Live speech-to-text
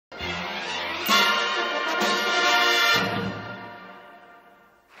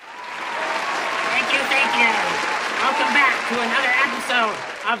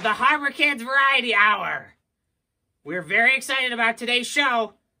of the Harbour Kids Variety Hour. We're very excited about today's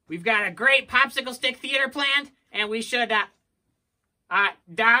show. We've got a great popsicle stick theater planned, and we should,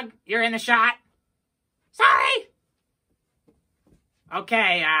 Doug, you're in the shot. Sorry!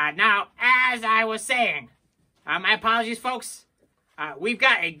 Okay, now, as I was saying, my apologies, folks. We've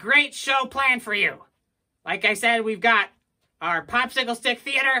got a great show planned for you. Like I said, we've got our popsicle stick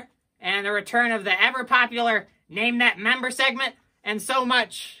theater and the return of the ever-popular Name That Member segment, and so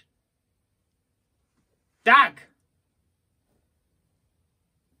much. Doug.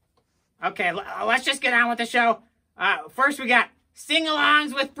 Okay, let's just get on with the show. First, we got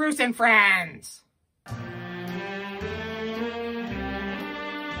Sing-Alongs with Bruce and Friends.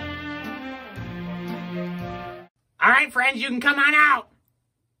 All right, friends, you can come on out.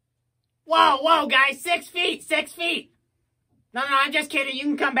 Whoa, guys, 6 feet, 6 feet. No, I'm just kidding. You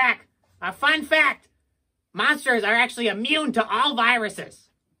can come back. A fun fact, monsters are actually immune to all viruses.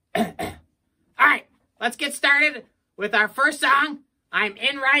 All right, let's get started with our first song, I'm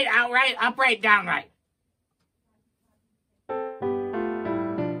In Right, Out Right, Up Right, Down Right.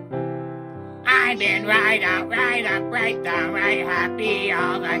 I'm in right, out right, up right, down right, happy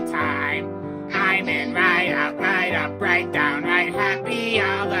all the time. I'm in right, out right, up right, down right, happy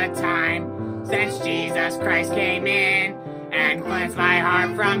all the time. Since Jesus Christ came in and cleansed my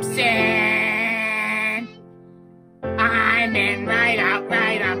heart from sin. I'm in right, out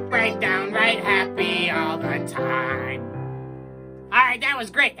right, up right, down right, happy all the time. Alright, that was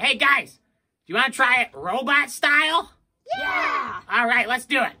great. Hey guys, do you want to try it robot style? Yeah! Alright, let's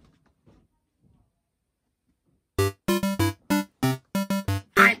do it.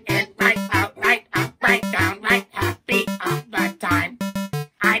 I'm in right, out right, up right, down right, happy all the time.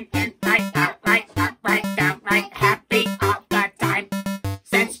 I'm in right, out right, up right, down right, happy all the time.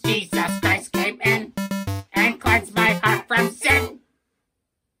 Since Jesus Christ came in and cleansed my heart from sin.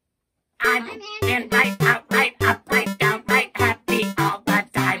 I'm in right, out right, up right, down right, happy all the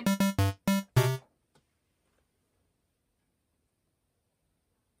time.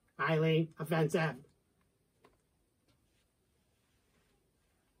 Highly offensive.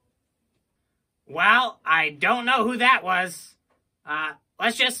 Well, I don't know who that was.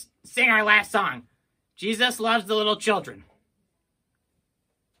 Let's just sing our last song. Jesus Loves the Little Children.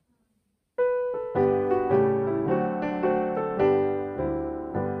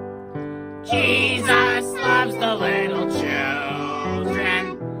 Jesus loves the little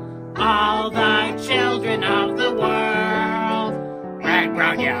children, all the children of the world. Red,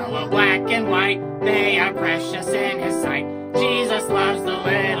 brown, yellow, black, and white, they are precious in his sight. Jesus loves the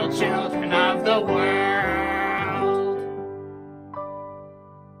little children of the world.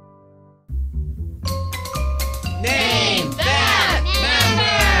 Name that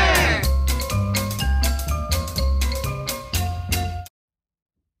member!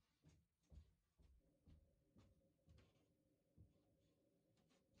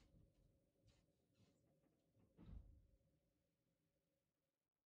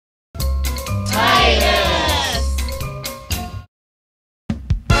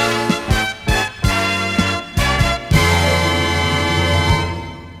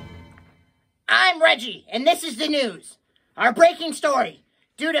 Reggie, and this is the news. Our breaking story.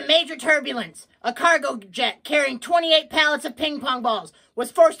 Due to major turbulence, a cargo jet carrying 28 pallets of ping pong balls was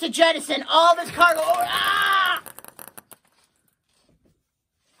forced to jettison all of its cargo.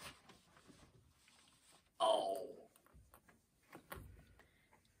 Oh.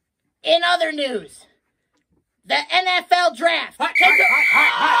 In other news, the NFL draft.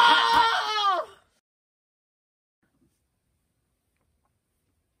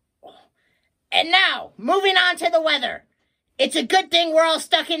 And now, moving on to the weather. It's a good thing we're all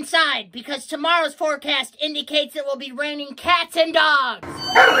stuck inside, because tomorrow's forecast indicates it will be raining cats and dogs.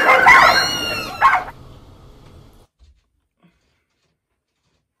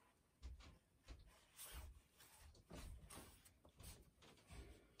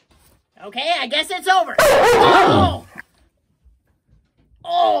 Okay, I guess it's over.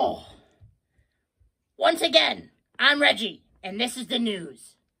 Oh! Once again, I'm Reggie, and this is the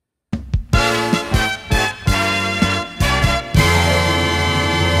news.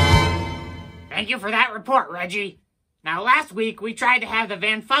 Thank you for that report, Reggie. Now, last week, we tried to have the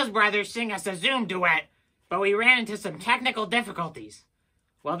Van Fuzz brothers sing us a Zoom duet, but we ran into some technical difficulties.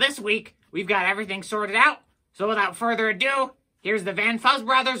 Well, this week, we've got everything sorted out, so without further ado, here's the Van Fuzz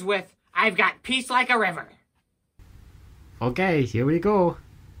brothers with I've Got Peace Like a River. Okay, here we go.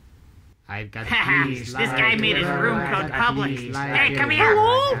 I've got peace like This guy made his room code public. Hey, come here.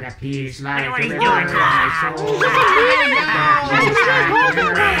 Hello? I've got peace like Look at what he's a doing.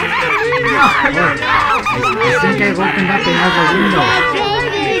 river. I think I've opened up another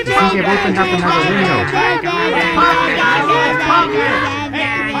window. think they've opened up another window. They've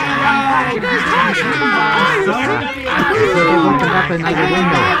opened up another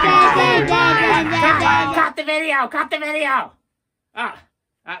window. Cut the video! Cut the video!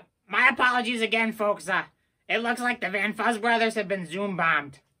 My apologies again, folks. It looks like the Van Fuzz brothers have been Zoom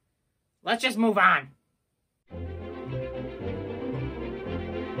bombed. Let's just move on.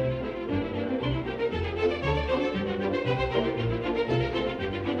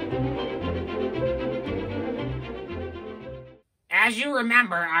 As you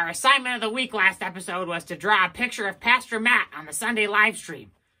remember, our assignment of the week last episode was to draw a picture of Pastor Matt on the Sunday live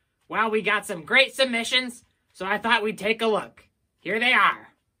stream. Well, we got some great submissions, so I thought we'd take a look. Here they are.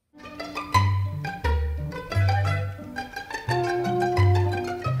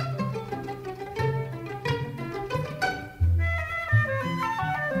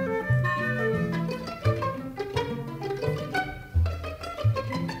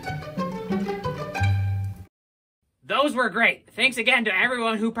 Those were great. Thanks again to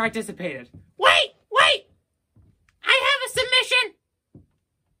everyone who participated. Wait! I have a submission!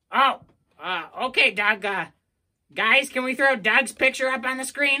 Okay, Doug. Guys, can we throw Doug's picture up on the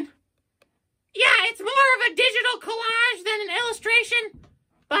screen? Yeah, it's more of a digital collage than an illustration,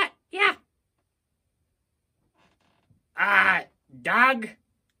 but yeah. Doug,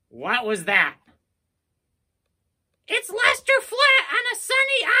 what was that? It's Lester Flat on a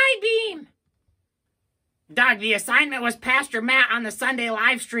sunny I-beam. Doug, the assignment was Pastor Matt on the Sunday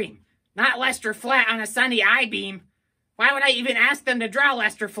live stream, not Lester Flat on a sunny I-beam. Why would I even ask them to draw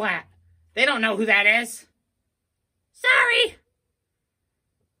Lester Flat? They don't know who that is. Sorry.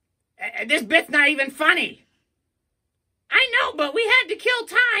 This bit's not even funny. I know, but we had to kill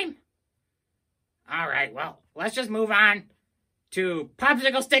time. All right, well, let's just move on to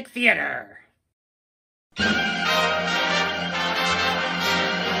Popsicle Stick Theater.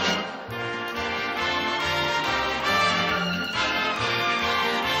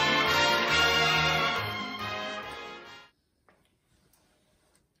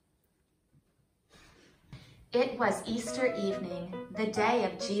 It was Easter evening, the day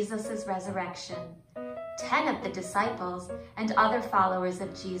of Jesus' resurrection. 10 of the disciples and other followers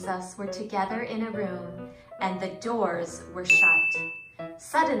of Jesus were together in a room, and the doors were shut.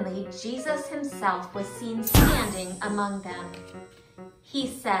 Suddenly, Jesus himself was seen standing among them. He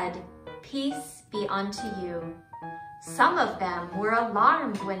said, "Peace be unto you." Some of them were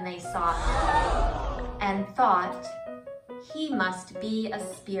alarmed when they saw him, and thought, "He must be a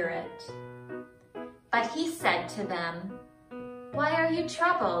spirit." But he said to them, "Why are you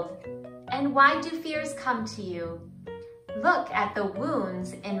troubled? And why do fears come to you? Look at the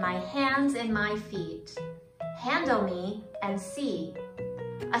wounds in my hands and my feet. Handle me and see.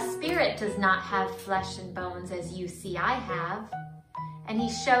 A spirit does not have flesh and bones as you see I have." And he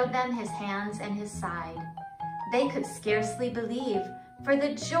showed them his hands and his side. They could scarcely believe for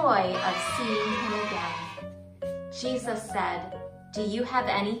the joy of seeing him again. Jesus said, "Do you have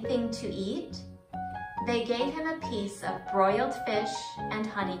anything to eat?" They gave him a piece of broiled fish and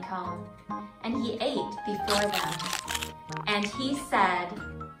honeycomb, and he ate before them. And he said,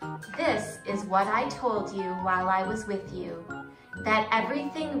 "This is what I told you while I was with you, that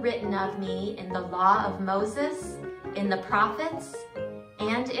everything written of me in the law of Moses, in the prophets,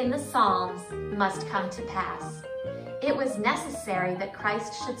 and in the Psalms must come to pass. It was necessary that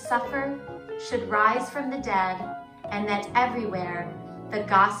Christ should suffer, should rise from the dead, and that everywhere the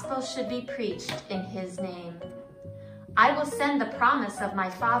gospel should be preached in his name. I will send the promise of my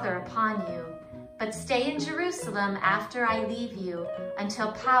Father upon you, but stay in Jerusalem after I leave you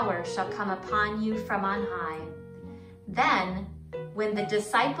until power shall come upon you from on high." Then, when the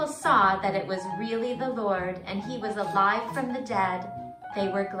disciples saw that it was really the Lord and he was alive from the dead, they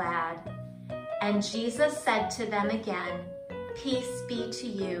were glad. And Jesus said to them again, "Peace be to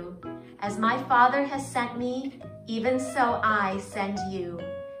you. As my Father has sent me, even so I send you.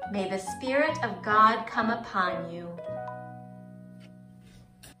 May the Spirit of God come upon you."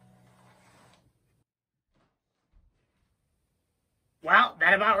 Well,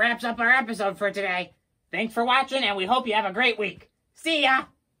 that about wraps up our episode for today. Thanks for watching, and we hope you have a great week. See ya!